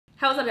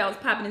How's up, y'all?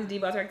 What's poppin'? This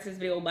Diva to this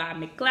video by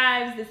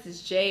McLives. This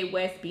is Jade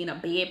West being a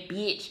bad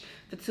bitch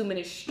for 2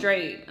 minutes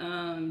straight.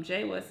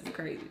 Jade West is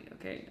crazy,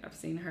 okay? I've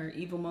seen her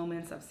evil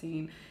moments. I've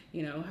seen,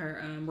 you know,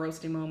 her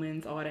roasting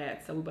moments, all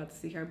that. So we're about to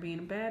see her being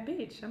a bad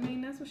bitch. I mean,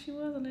 that's what she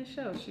was on this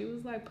show. She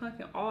was like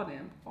punking all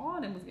them.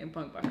 All them was getting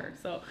punked by her.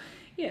 So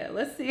yeah,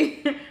 let's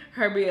see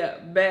her be a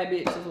bad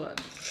bitch as well.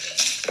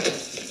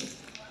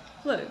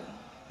 Look,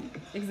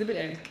 Exhibit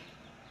A.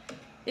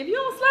 If you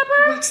don't slap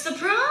her, what's the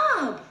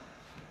problem?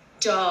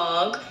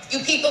 Dog. You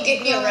people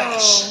give me a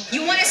rash.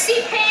 You want to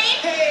see pain?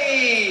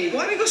 Hey,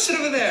 why don't you go sit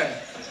over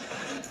there?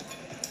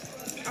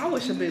 I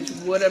wish a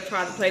bitch would have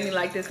tried to play me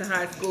like this in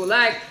high school.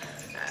 Like,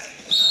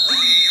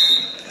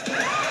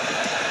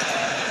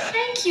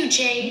 thank you,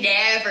 Jade.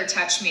 Never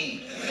touch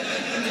me.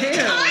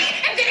 Damn. I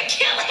am gonna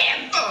kill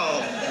him.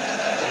 Oh.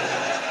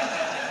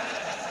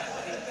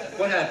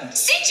 What happened?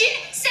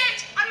 Sinjin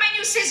sat on my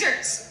new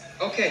scissors.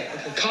 Okay,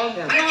 calm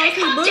down. Okay,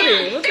 calm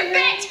down. They're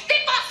bent.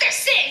 They lost their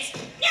sizz.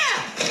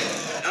 Yeah.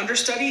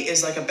 Understudy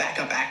is like a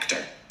backup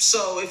actor.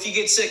 So if you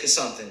get sick or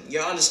something,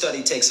 your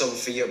understudy takes over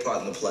for your part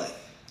in the play.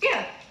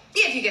 Yeah,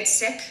 if you get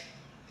sick,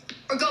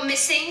 or go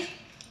missing,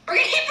 or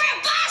get hit by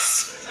a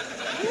bus.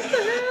 What the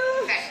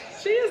hell? Okay.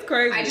 She is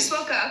crazy. I just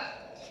woke up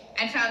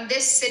and found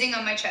this sitting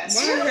on my chest.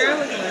 Why her hair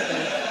looking like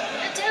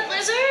that? A dead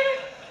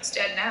lizard? It's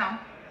dead now.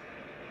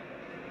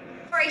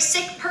 For a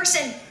sick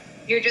person,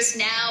 you're just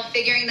now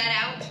figuring that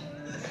out?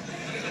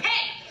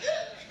 Hey!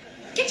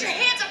 Get your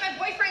hands off my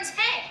boyfriend's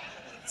head!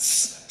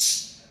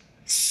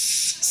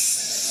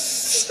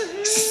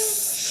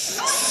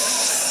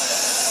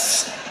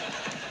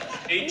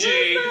 Hey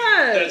Jade,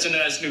 that's a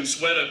nice new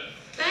sweater.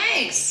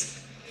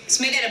 Thanks. It's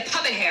made out of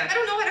puppet hair. I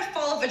don't know how to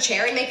fall off a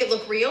chair and make it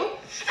look real.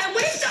 And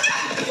what if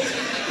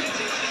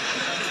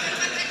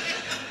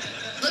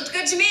looked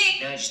good to me.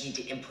 Now I just need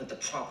to input the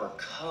proper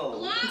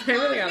code. Look, They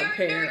really got a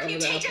pair can you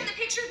over take there. down the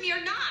picture of me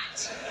or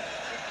not?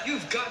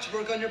 You've got to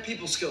work on your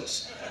people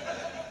skills.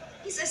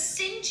 He's a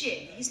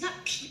Sinjin. He's not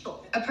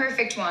people. A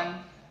perfect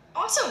one.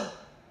 Awesome.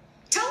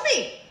 Tell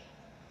me.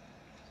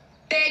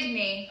 Beg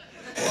me.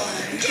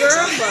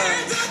 Girl,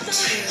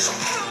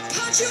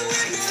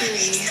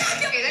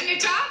 Okay, then your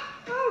top?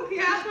 Oh,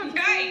 yeah.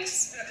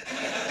 Yikes.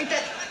 Like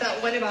that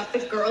one about the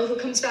girl who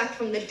comes back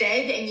from the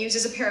dead and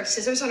uses a pair of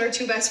scissors on her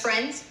two best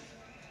friends?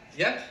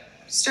 Yep.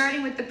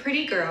 Starting with the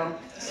pretty girl.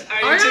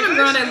 Ariana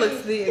Grande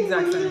looks the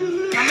exact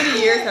same. How many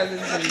years has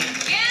this been?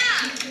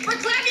 Yeah, we're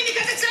clapping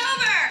because it's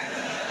over.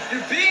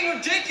 You're being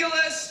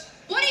ridiculous.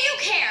 What do you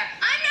care?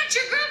 I'm not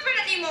your girlfriend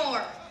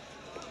anymore.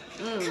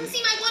 Come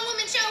see my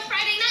one-woman show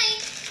Friday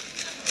night.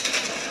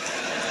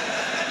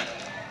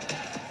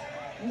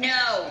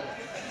 No.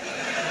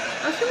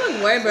 Oh, she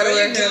look way better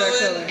with her hair that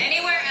color.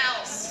 Anywhere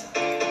else.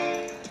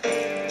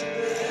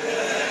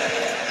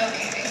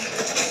 Okay.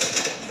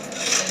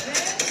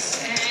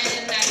 This,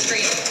 and that's for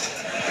you.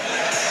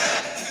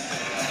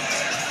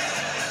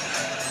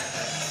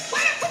 Why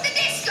not put the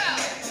disco?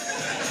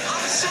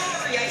 I'm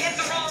sorry, I hit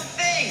the wrong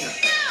thing.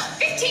 No!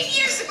 15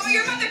 years ago,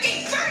 your mother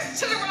gave birth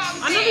to the wrong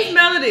thing. I know this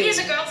melody. He has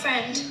a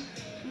girlfriend.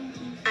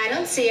 I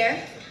don't see her.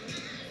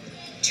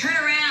 Turn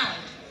around.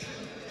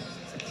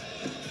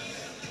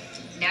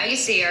 Now you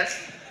see her.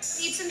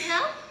 Need some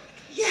help?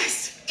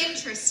 Yes.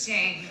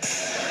 Interesting.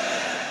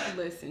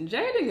 Listen,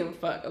 Jade didn't give a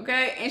fuck,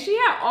 okay? And she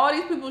had all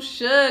these people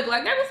shook.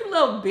 Like, there were some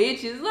little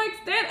bitches. Like,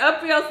 stand up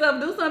for yourself.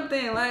 Do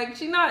something. Like,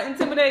 she not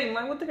intimidating.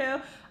 Like, what the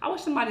hell? I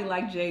wish somebody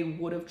like Jade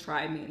would have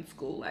tried me in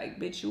school. Like,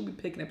 bitch, you'll be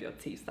picking up your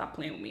teeth. Stop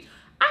playing with me.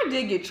 I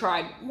did get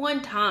tried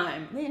one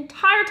time. The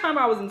entire time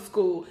I was in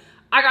school,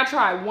 I got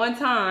tried one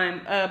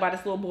time by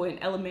this little boy in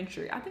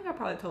elementary. I think I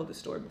probably told this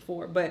story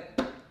before, but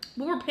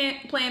we were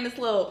playing this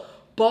little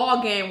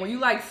ball game where you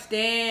like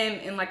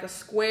stand in like a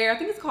square. I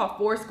think it's called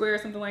Foursquare or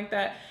something like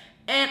that.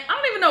 And I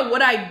don't even know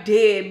what I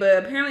did,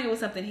 but apparently it was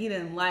something he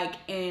didn't like.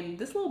 And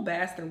this little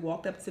bastard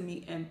walked up to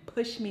me and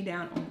pushed me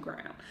down on the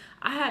ground.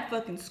 I had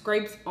fucking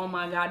scrapes on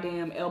my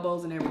goddamn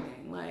elbows and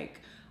everything.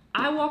 Like,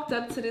 I walked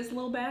up to this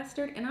little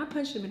bastard and I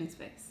punched him in his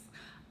face.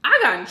 I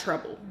got in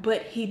trouble,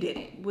 but he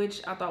didn't,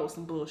 which I thought was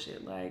some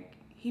bullshit. Like,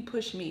 he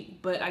pushed me,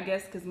 but I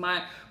guess because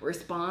my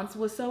response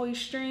was so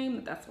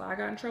extreme, that's why I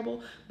got in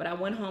trouble. But I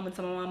went home and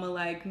told my mama,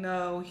 like,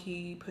 no,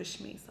 he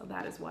pushed me. So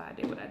that is why I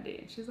did what I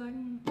did. She's like,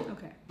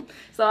 okay.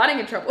 So I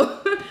didn't get in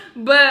trouble.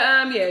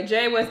 But yeah,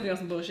 Jade West be on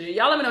some bullshit.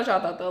 Y'all let me know what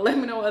y'all thought though. Let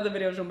me know what other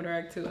videos you want me to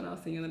react to, and I'll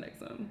see you in the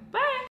next one.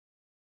 Bye.